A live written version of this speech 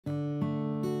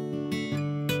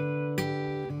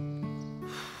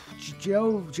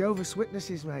Jehovah's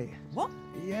Witnesses, mate. What?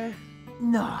 Yeah.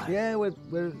 No. Yeah, we're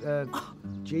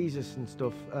Jesus and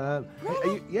stuff.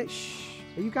 Really?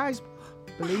 Are you guys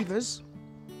believers?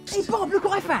 Hey, Bob, look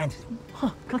what I found.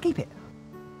 Huh, can I keep it?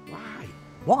 Why?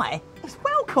 Why? It's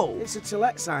well cool. It's a to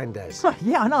let sign, Des.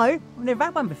 Yeah, I know. I've never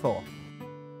had one before.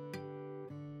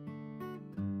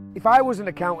 If I was an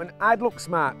accountant, I'd look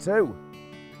smart too.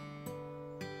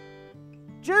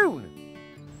 June!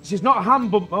 This is not a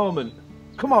hand bump moment.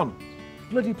 Come on.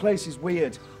 Bloody place is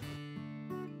weird.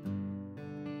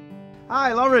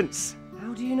 Hi, Lawrence.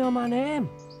 How do you know my name?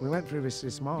 We went through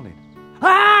this morning.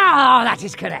 Ah, that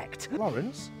is correct.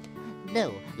 Lawrence?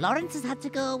 No, Lawrence has had to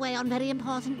go away on very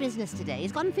important business today.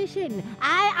 He's gone fishing.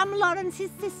 I am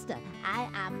Lawrence's sister. I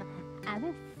am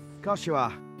Alice. Of course you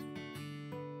are.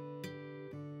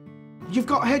 You've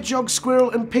got hedgehog,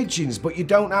 squirrel and pigeons, but you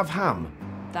don't have ham.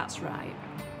 That's right.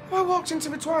 I walked into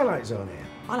the Twilight Zone here.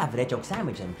 I'll have an hedgehog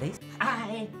sandwich then, please.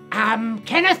 I am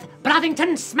Kenneth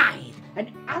Brothington Smythe,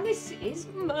 and Alice is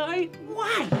my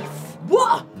wife.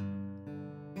 What?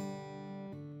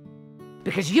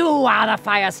 Because you are the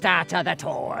fire starter, the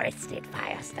twisted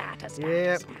fire starter.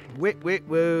 Yep. Wit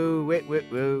woo.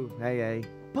 Hey.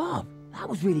 Bob, that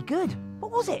was really good.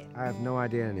 What was it? I have no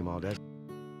idea anymore, Des.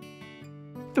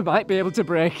 They might be able to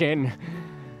break in,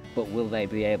 but will they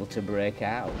be able to break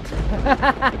out?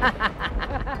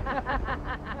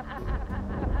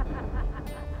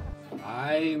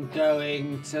 I'm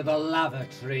going to the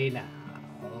lavatory now.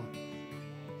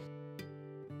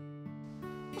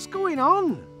 What's going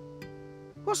on?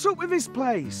 What's up with this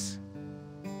place?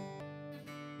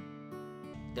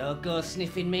 Don't go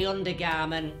sniffing me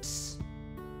undergarments.